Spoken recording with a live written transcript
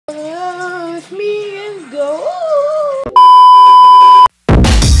with me and go.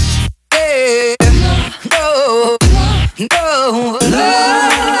 Yeah, no, no,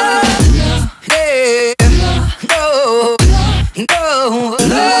 yeah, no, no.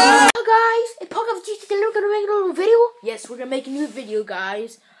 Hello guys, it's Pog of GT. We're gonna make a little video. Yes, we're gonna make a new video,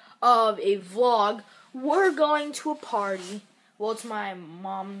 guys, of a vlog. We're going to a party. Well, it's my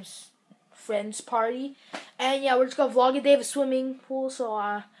mom's friend's party, and yeah, we're just gonna vlog it. They have a swimming pool, so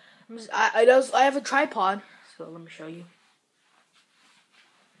I have a tripod. So let me show you.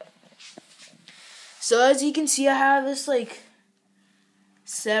 So as you can see, I have this like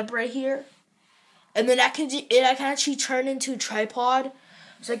setup right here, and then I can actually turn into a tripod.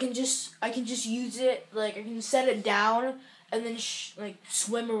 So I can just use it, like I can set it down and then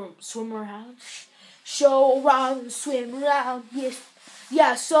swim around, show around, swim around. Yes,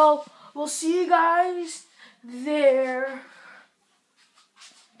 yeah. So we'll see you guys there.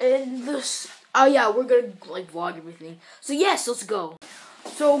 And this, oh yeah, we're gonna like vlog everything. So yes, let's go.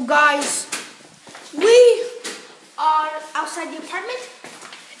 So guys, we are outside the apartment.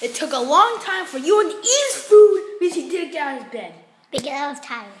 It took a long time for you to eat his food because he didn't get out of his bed. Because I was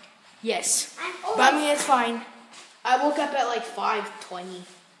tired. Yes, but I mean it's fine. I woke up at like 5:20.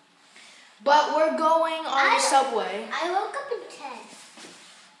 But we're going on the subway. I woke up at 10.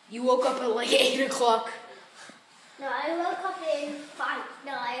 You woke up at like 8 o'clock. No, I woke up at 5.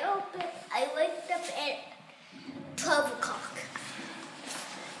 No, I waked up at 12 o'clock.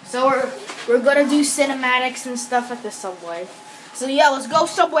 So we're gonna do cinematics and stuff at the subway. So yeah, let's go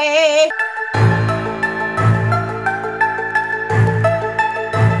subway.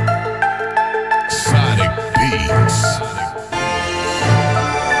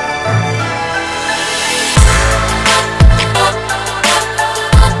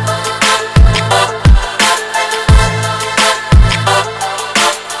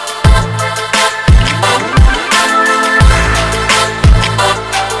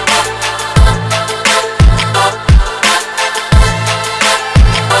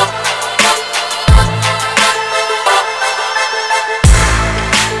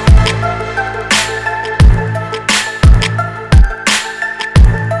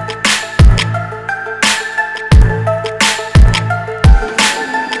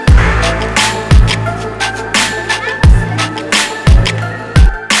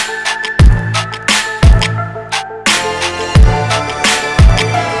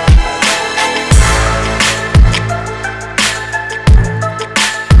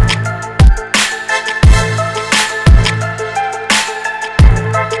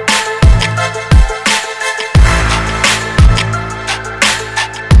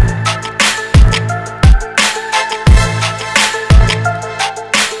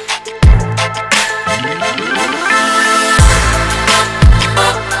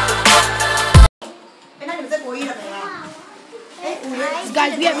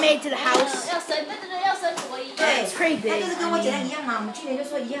 Guys, we have made it to the house. It's pretty big. It's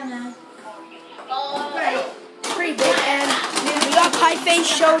pretty big, and we got Pie Face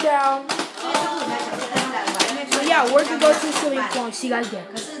Showdown. So yeah, we're gonna go to the swimming pool and see you guys there.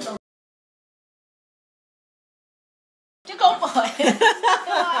 就公婆对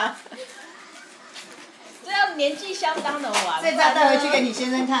吧？这要年纪相当的玩。这张带回去给你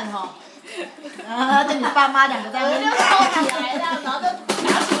先生看哈。然后跟你爸妈两个在那边。就收起来了，然后就拿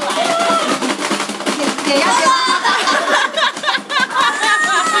出来了。也要。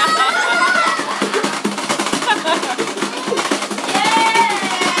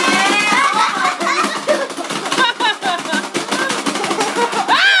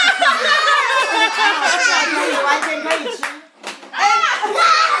完全可以吃。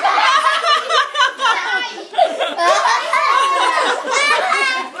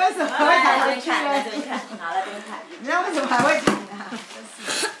为什么会弹回去呢？好，来这边看。你知道为什么还会弹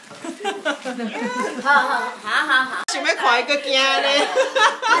啊？好。准备看一个惊嘞。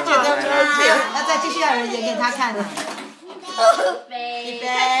他觉得要再继续要有人演给他看的。预备。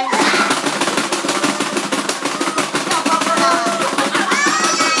要包不了。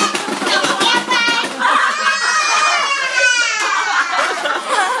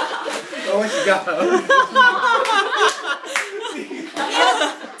我洗掉了。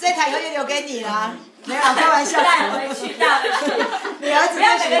这台可以留给你啦，没有开玩笑。带回去，带回去。你儿子不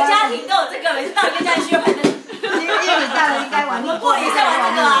要每个家庭都有这个，每次到一个家庭需要买的。因为你大人应该玩，过年在玩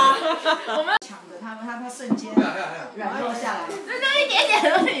这个啊。我们抢着他瞬间软弱下来。就一点点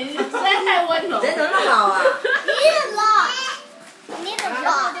而已，实在太温柔。人怎么那么好啊？你怎么了？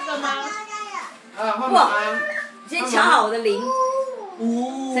这个吗？哇！先瞧好我的铃。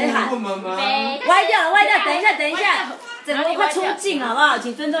谁喊？歪掉了，歪掉！等一下，等一下。整个快出镜好不好？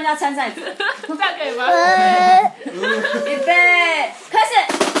请尊重一下参赛者。这样可以吗？预备，开始。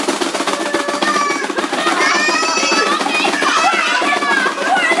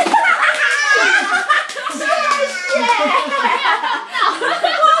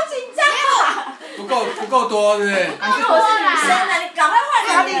不够多，对不对？我是女生的，你赶快换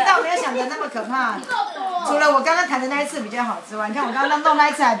人。他力道没有想的那么可怕。除了我刚刚弹的那一次比较好之外，你看我刚刚弄那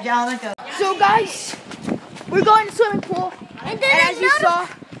一次还比较那个。So guys, we're going to swimming pool, And and as you saw,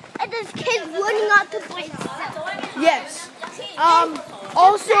 and there's kids running out to play. yes.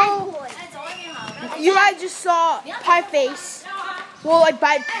 Also, you guys just saw Pie Face. Well, like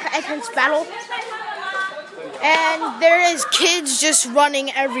by Pie's battle. And there is kids just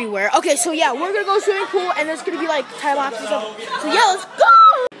running everywhere. Okay, so yeah, we're gonna go swimming pool, and there's gonna be like time lapse and stuff. So yeah, let's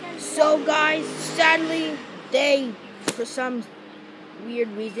go. So guys, sadly, for some weird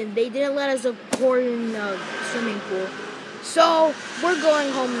reason, they didn't let us record in the swimming pool. So we're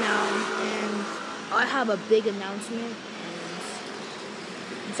going home now, and I have a big announcement.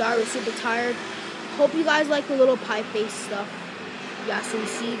 I'm sorry, we're super tired. Hope you guys like the little pie face stuff. Yeah, so we'll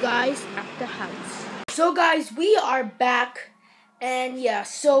see you guys at the house. So guys, we are back, and yeah,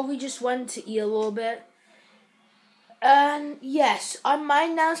 so we just wanted to eat a little bit. And yes, my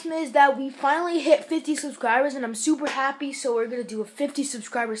announcement is that we finally hit 50 subscribers, and I'm super happy, so we're going to do a 50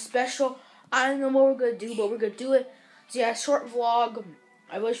 subscriber special. I don't know what we're going to do, but we're going to do it. So yeah, short vlog.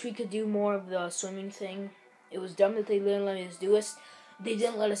 I wish we could do more of the swimming thing. It was dumb that they didn't let us do it. They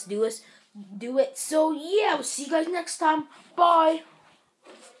didn't let us do it. So yeah, we'll see you guys next time. Bye.